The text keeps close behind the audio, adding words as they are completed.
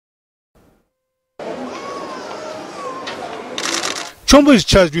Chombo is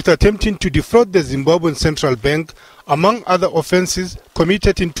charged with attempting to defraud the Zimbabwean Central Bank, among other offences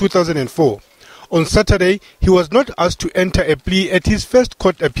committed in 2004. On Saturday, he was not asked to enter a plea at his first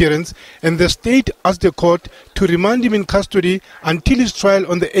court appearance, and the state asked the court to remand him in custody until his trial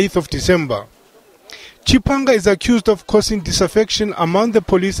on the 8th of December. Chipanga is accused of causing disaffection among the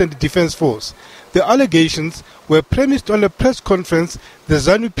police and defence force. The allegations were premised on a press conference the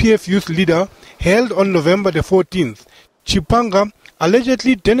ZANU-PF youth leader held on November the 14th. Chipanga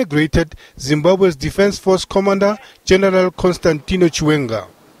allegedly denigrated Zimbabwe's Defence Force Commander General Constantino Chiwenga.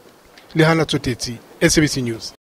 Lehana Tsotetsi, SABC News.